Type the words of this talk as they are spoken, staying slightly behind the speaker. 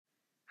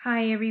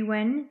Hi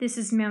everyone, this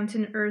is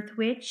Mountain Earth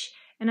Witch,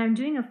 and I'm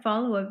doing a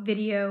follow-up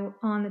video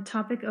on the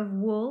topic of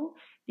wool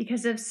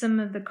because of some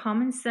of the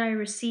comments that I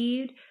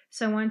received,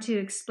 so I want to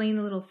explain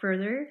a little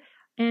further.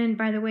 And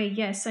by the way,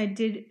 yes, I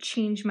did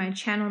change my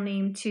channel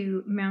name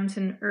to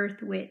Mountain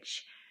Earth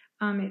Witch.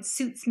 It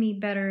suits me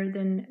better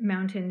than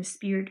Mountain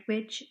Spirit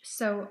Witch,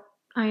 so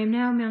I am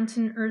now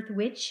Mountain Earth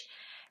Witch.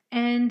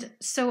 And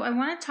so I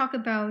want to talk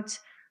about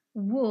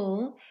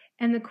wool.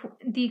 And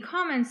the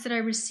comments that I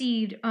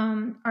received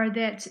are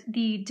that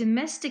the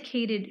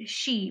domesticated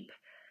sheep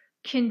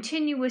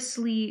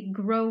continuously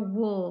grow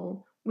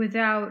wool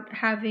without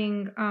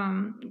having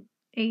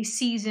a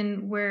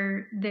season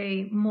where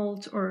they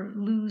molt or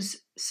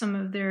lose some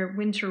of their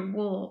winter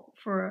wool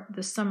for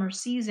the summer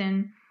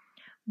season.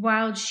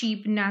 Wild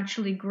sheep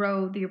naturally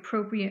grow the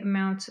appropriate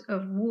amount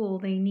of wool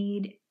they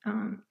need,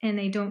 and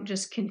they don't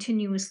just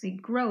continuously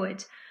grow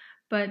it.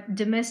 But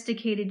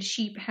domesticated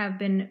sheep have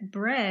been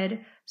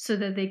bred so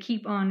that they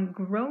keep on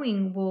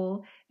growing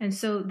wool. And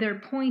so their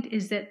point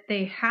is that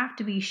they have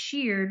to be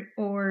sheared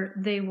or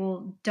they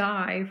will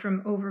die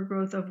from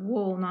overgrowth of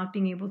wool, not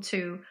being able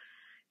to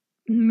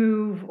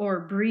move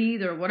or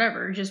breathe or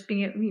whatever, just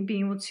being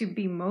able to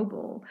be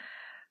mobile.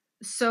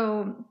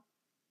 So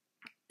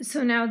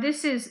now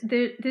this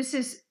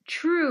is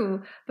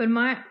true, but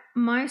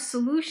my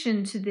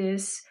solution to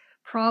this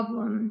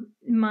problem,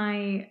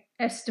 my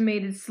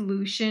estimated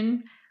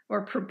solution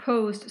or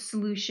proposed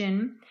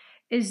solution,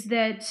 is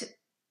that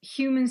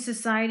human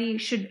society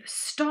should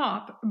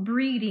stop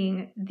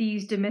breeding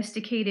these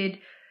domesticated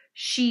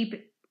sheep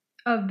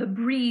of the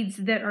breeds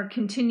that are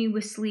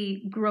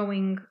continuously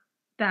growing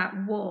that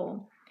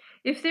wool.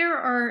 If there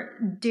are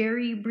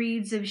dairy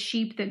breeds of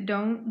sheep that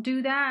don't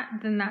do that,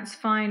 then that's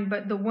fine.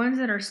 But the ones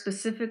that are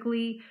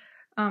specifically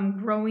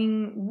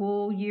growing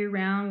wool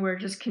year-round, where it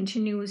just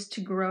continues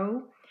to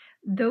grow,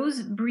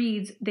 those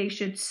breeds, they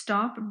should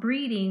stop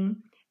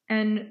breeding,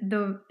 and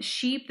the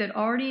sheep that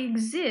already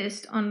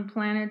exist on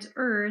planet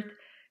Earth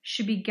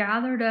should be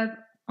gathered up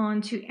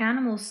onto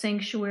animal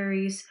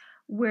sanctuaries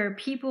where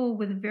people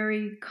with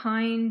very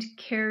kind,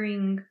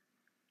 caring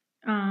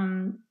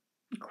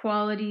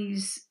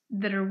qualities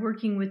that are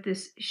working with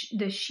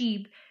the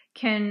sheep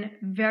can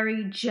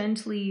very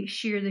gently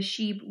shear the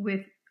sheep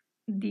with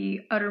the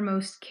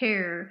uttermost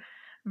care,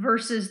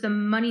 versus the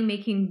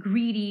money-making,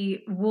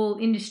 greedy wool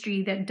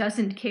industry that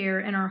doesn't care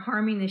and are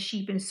harming the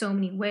sheep in so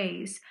many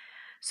ways.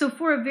 So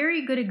for a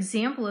very good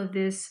example of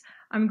this,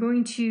 I'm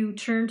going to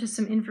turn to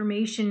some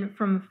information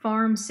from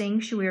Farm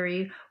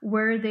Sanctuary,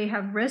 where they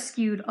have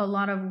rescued a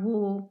lot of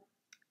wool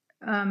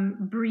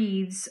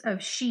breeds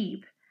of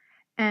sheep,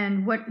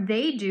 and what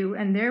they do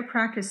and their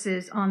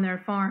practices on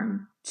their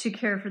farm to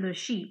care for the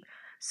sheep.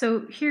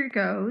 So here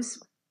goes.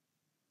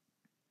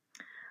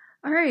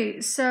 All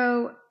right,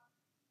 so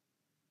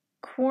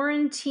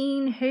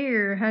quarantine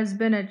hair has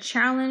been a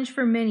challenge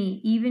for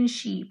many, even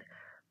sheep.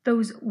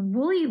 Those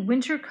woolly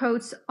winter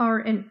coats are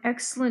an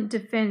excellent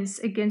defense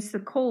against the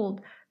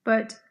cold,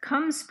 but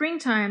come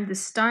springtime, the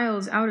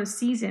style's out of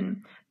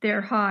season.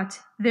 They're hot,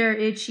 they're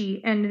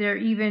itchy, and they're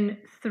even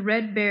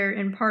threadbare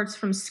in parts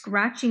from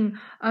scratching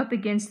up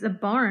against the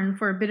barn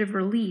for a bit of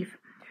relief.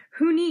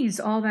 Who needs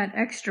all that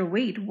extra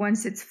weight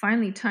once it's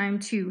finally time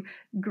to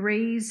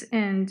graze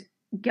and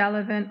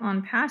gallivant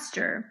on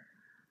pasture?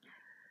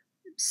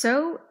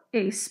 So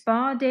a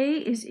spa day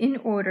is in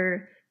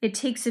order. It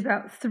takes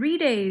about 3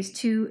 days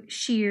to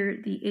shear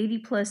the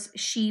 80-plus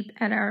sheep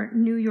at our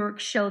New York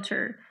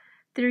shelter.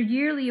 Their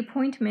yearly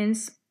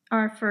appointments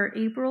are for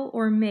April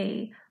or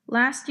May.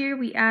 Last year,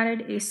 we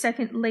added a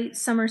second late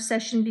summer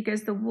session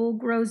because the wool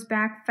grows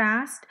back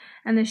fast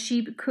and the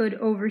sheep could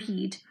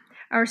overheat.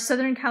 Our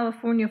Southern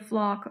California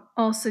flock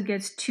also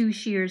gets 2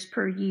 shears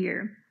per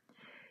year.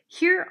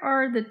 Here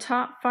are the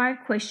top 5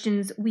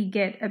 questions we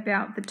get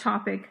about the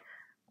topic.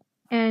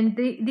 And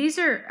these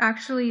are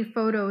actually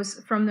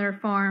photos from their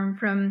farm,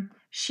 from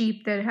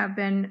sheep that have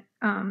been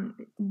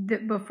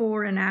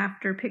before and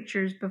after,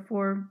 pictures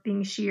before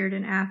being sheared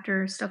and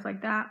after, stuff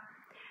like that.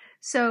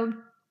 So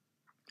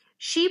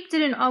sheep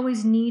didn't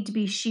always need to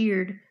be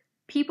sheared.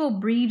 People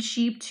breed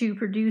sheep to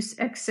produce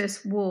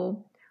excess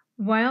wool.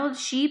 Wild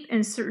sheep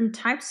and certain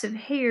types of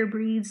hair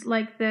breeds,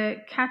 like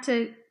the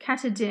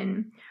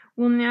Catadin,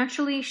 will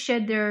naturally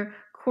shed their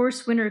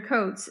coarse winter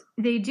coats.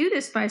 They do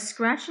this by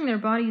scratching their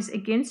bodies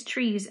against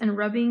trees and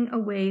rubbing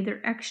away their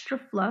extra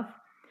fluff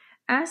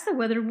as the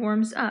weather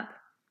warms up.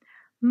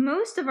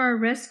 Most of our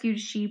rescued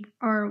sheep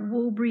are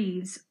wool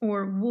breeds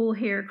or wool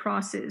hair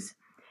crosses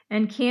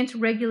and can't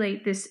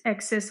regulate this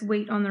excess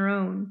weight on their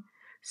own.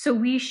 So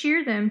we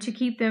shear them to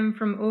keep them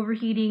from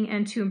overheating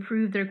and to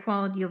improve their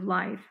quality of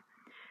life.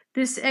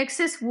 This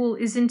excess wool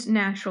isn't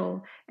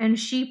natural, and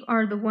sheep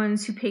are the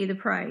ones who pay the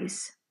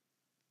price.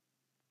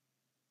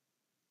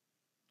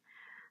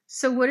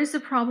 So what is the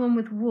problem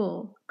with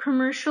wool?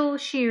 Commercial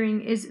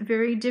shearing is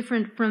very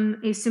different from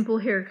a simple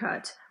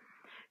haircut.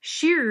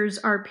 Shearers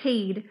are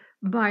paid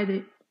by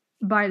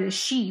the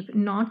sheep,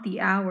 not the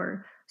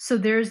hour. So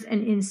there's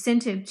an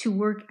incentive to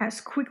work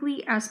as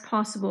quickly as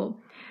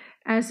possible.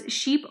 As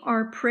sheep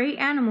are prey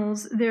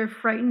animals, they're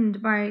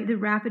frightened by the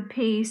rapid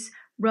pace,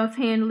 rough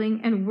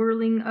handling, and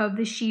whirling of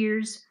the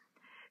shears.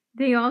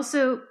 They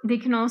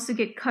can also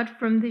get cut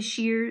from the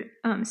sheer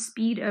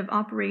speed of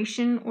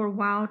operation or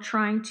while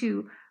trying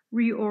to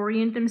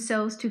reorient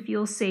themselves to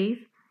feel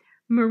safe.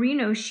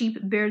 Merino sheep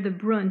bear the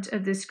brunt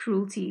of this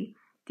cruelty.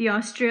 The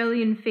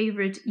Australian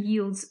favorite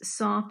yields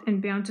soft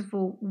and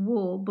bountiful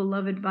wool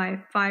beloved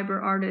by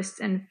fiber artists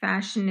and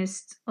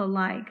fashionists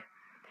alike.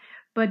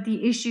 But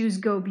the issues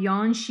go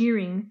beyond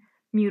shearing.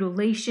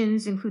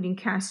 Mutilations, including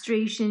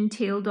castration,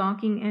 tail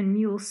docking, and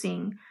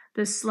mulesing,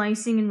 the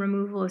slicing and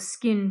removal of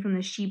skin from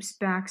the sheep's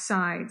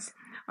backsides,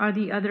 are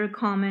the other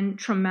common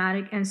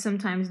traumatic and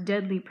sometimes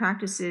deadly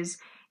practices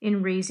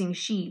in raising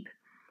sheep.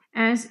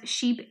 As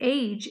sheep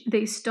age,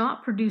 they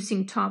stop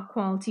producing top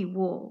quality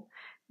wool.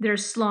 They're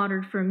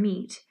slaughtered for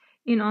meat.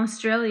 In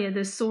Australia,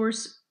 the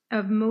source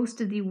of most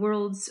of the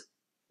world's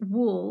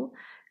wool,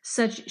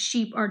 such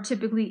sheep are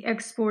typically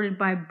exported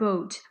by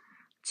boat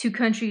to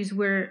countries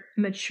where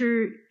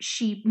mature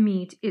sheep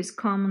meat is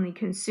commonly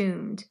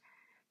consumed,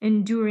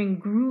 enduring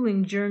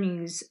grueling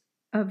journeys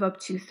of up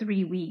to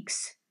 3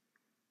 weeks.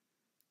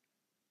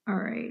 All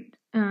right.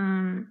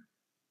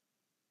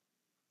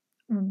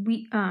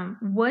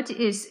 What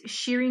is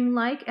shearing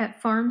like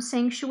at Farm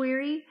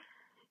Sanctuary?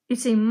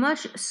 It's a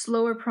much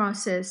slower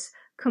process,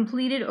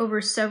 completed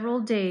over several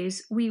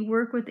days. We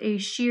work with a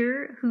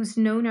shearer who's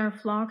known our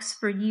flocks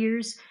for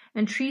years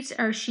and treats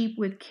our sheep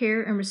with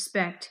care and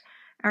respect.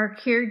 Our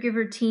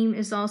caregiver team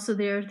is also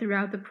there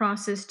throughout the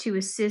process to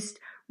assist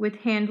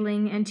with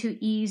handling and to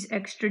ease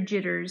extra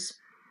jitters.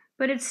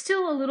 But it's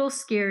still a little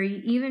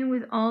scary, even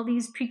with all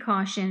these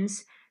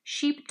precautions.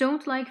 Sheep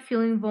don't like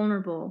feeling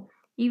vulnerable.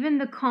 Even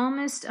the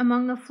calmest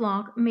among the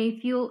flock may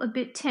feel a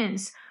bit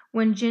tense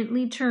when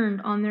gently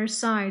turned on their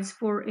sides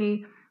for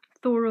a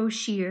thorough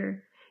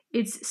shear.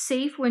 It's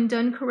safe when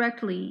done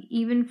correctly,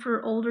 even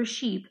for older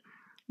sheep,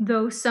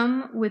 though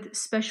some with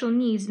special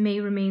needs may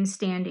remain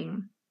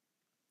standing.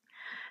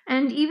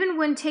 And even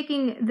when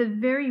taking the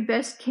very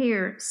best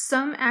care,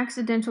 some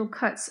accidental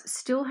cuts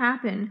still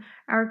happen.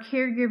 Our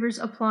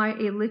caregivers apply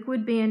a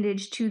liquid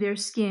bandage to their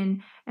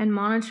skin and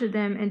monitor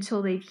them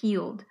until they've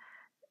healed.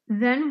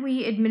 Then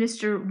we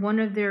administer one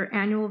of their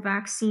annual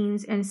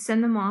vaccines and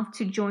send them off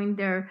to join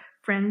their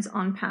friends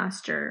on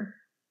pasture.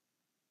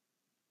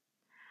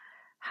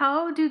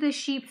 How do the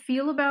sheep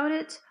feel about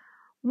it?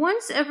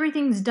 Once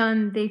everything's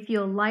done, they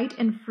feel light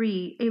and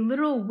free. A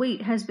literal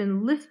weight has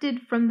been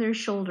lifted from their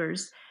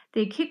shoulders.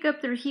 They kick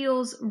up their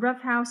heels,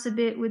 roughhouse a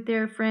bit with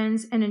their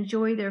friends, and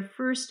enjoy their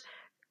first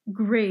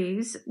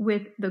graze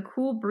with the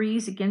cool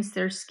breeze against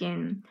their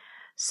skin.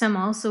 Some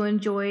also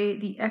enjoy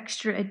the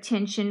extra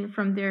attention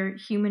from their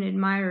human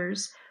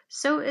admirers,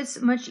 so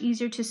it's much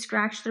easier to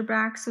scratch their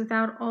backs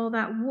without all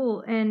that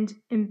wool and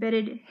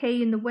embedded hay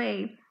in the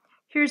way.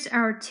 Here's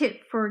our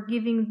tip for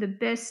giving the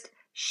best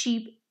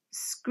sheep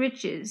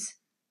scritches.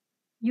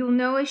 You'll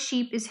know a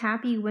sheep is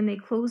happy when they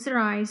close their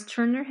eyes,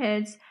 turn their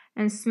heads,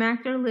 and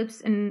smack their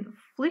lips and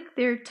flick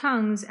their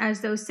tongues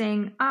as though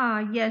saying,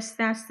 "Ah, yes,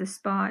 that's the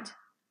spot."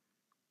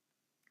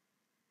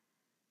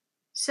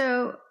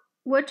 So,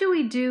 what do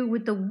we do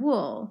with the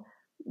wool?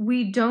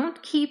 We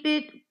don't keep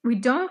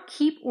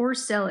or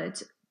sell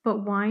it, but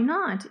why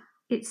not?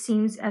 It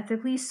seems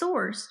ethically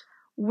sourced.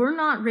 We're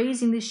not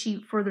raising the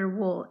sheep for their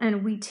wool,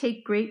 and we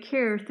take great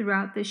care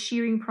throughout the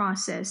shearing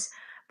process.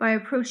 By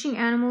approaching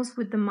animals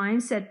with the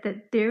mindset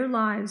that their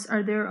lives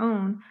are their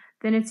own,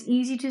 then it's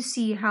easy to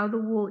see how the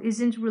wool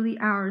isn't really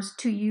ours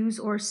to use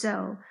or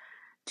sell.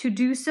 To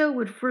do so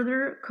would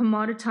further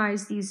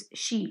commoditize these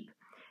sheep.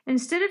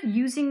 Instead of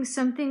using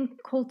something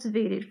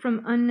cultivated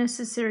from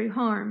unnecessary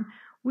harm,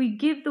 we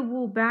give the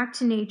wool back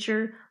to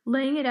nature,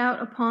 laying it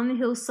out upon the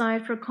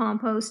hillside for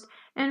compost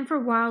and for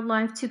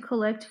wildlife to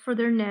collect for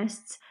their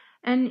nests.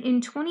 And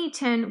in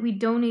 2010, we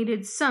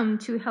donated some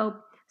to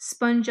help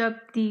sponge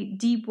up the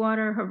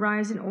Deepwater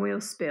Horizon oil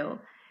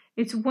spill.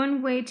 It's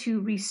one way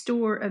to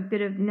restore a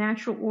bit of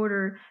natural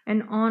order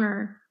and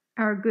honor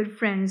our good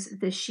friends,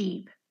 the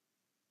sheep.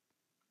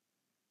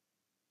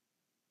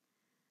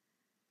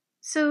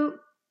 So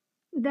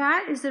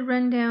that is the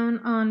rundown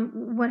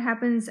on what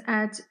happens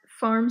at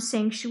Farm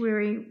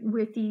Sanctuary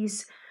with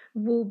these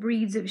wool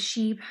breeds of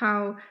sheep,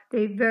 how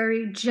they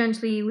very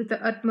gently, with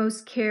the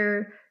utmost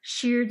care,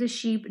 shear the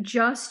sheep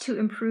just to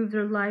improve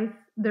their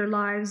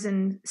lives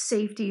and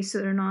safety, so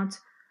they're not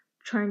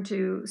trying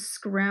to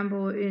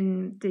scramble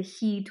in the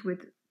heat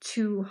with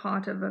too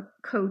hot of a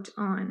coat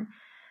on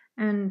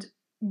and,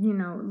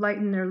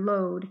 lighten their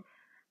load.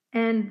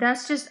 And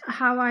that's just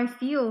how I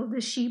feel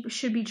the sheep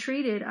should be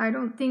treated. I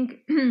don't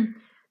think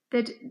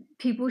that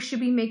people should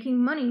be making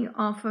money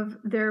off of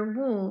their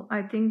wool.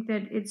 I think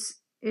that it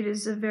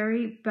is a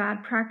very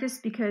bad practice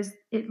because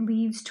it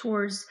leads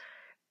towards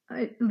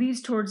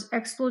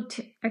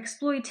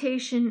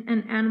exploitation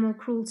and animal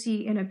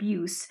cruelty and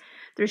abuse.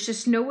 There's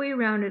just no way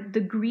around it.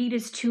 The greed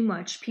is too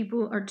much.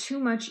 People are too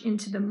much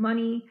into the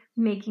money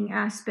making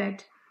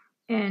aspect,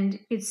 and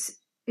it's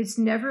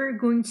never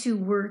going to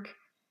work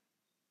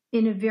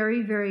in a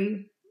very,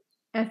 very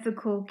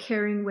ethical,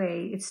 caring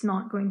way. It's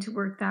not going to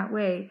work that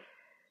way.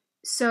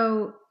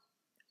 So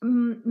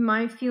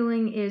my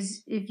feeling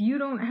is, if you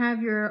don't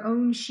have your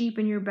own sheep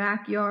in your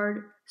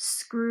backyard,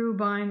 screw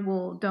buying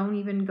wool. Don't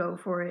even go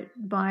for it.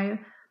 Buy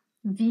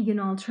vegan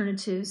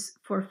alternatives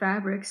for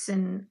fabrics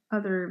and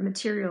other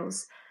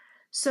materials.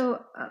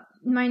 So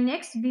my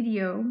next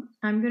video,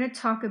 I'm going to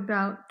talk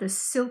about the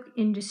silk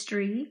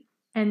industry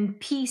and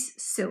piece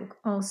silk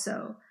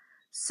also.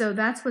 So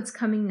that's what's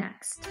coming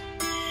next.